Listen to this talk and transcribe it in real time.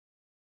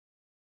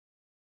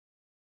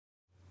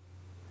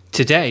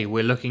Today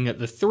we're looking at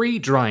the 3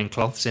 drying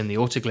cloths in the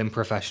Autoglym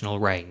Professional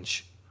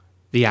range: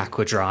 the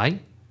AquaDry,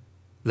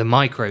 the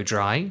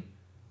MicroDry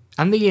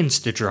and the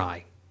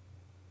InstaDry.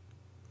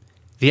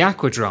 The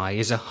AquaDry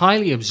is a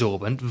highly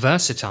absorbent,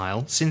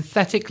 versatile,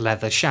 synthetic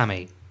leather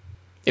chamois.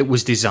 It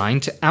was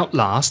designed to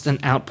outlast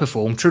and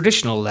outperform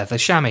traditional leather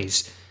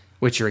chamois,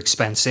 which are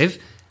expensive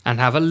and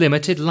have a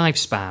limited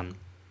lifespan.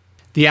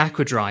 The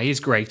AquaDry is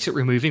great at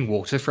removing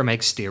water from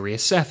exterior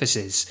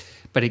surfaces,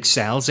 but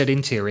excels at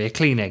interior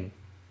cleaning.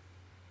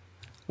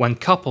 When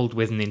coupled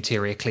with an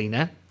interior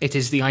cleaner, it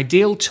is the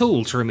ideal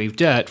tool to remove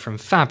dirt from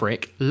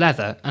fabric,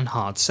 leather and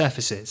hard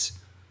surfaces.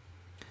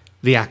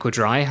 The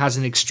AquaDry has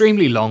an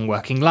extremely long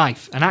working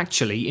life and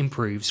actually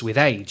improves with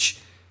age.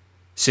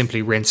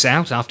 Simply rinse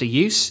out after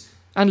use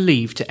and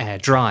leave to air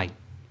dry.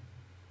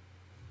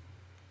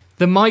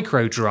 The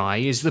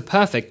MicroDry is the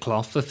perfect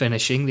cloth for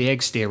finishing the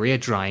exterior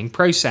drying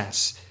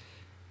process.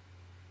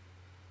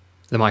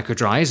 The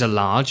MicroDry is a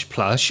large,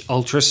 plush,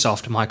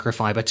 ultra-soft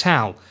microfibre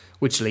towel,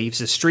 which leaves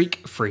a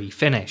streak-free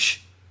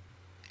finish.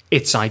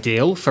 It's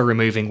ideal for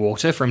removing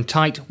water from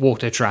tight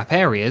water trap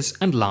areas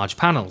and large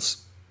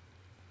panels.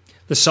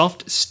 The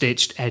soft,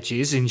 stitched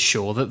edges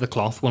ensure that the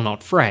cloth will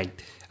not fray,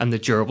 and the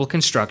durable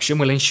construction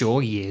will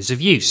ensure years of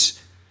use.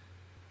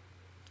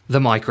 The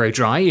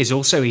MicroDry is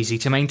also easy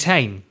to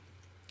maintain.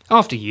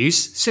 After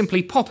use,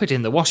 simply pop it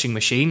in the washing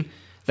machine,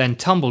 then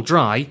tumble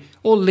dry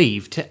or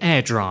leave to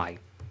air dry.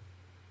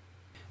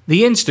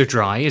 The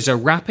InstaDry is a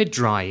rapid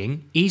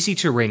drying, easy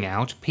to wring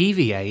out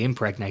PVA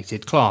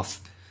impregnated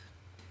cloth.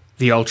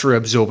 The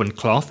ultra-absorbent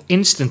cloth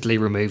instantly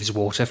removes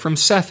water from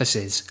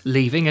surfaces,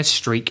 leaving a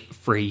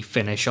streak-free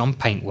finish on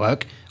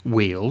paintwork,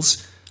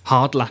 wheels,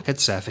 hard lacquered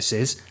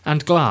surfaces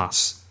and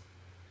glass.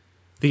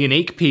 The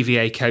unique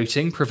PVA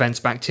coating prevents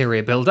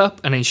bacteria buildup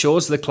and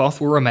ensures the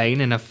cloth will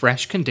remain in a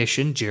fresh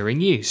condition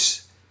during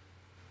use.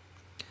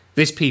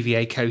 This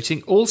PVA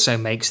coating also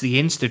makes the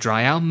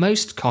InstaDry our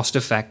most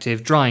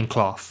cost-effective drying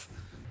cloth.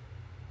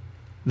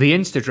 The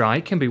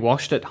InstaDry can be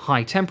washed at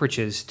high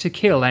temperatures to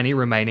kill any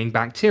remaining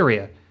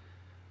bacteria,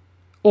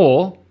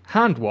 or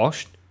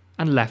hand-washed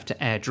and left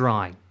to air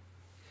dry.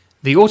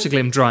 The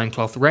Autoglym drying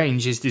cloth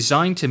range is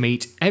designed to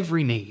meet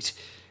every need,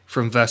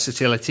 from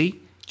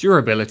versatility,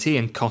 durability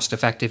and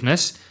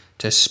cost-effectiveness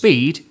to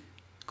speed,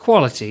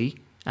 quality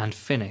and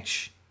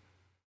finish.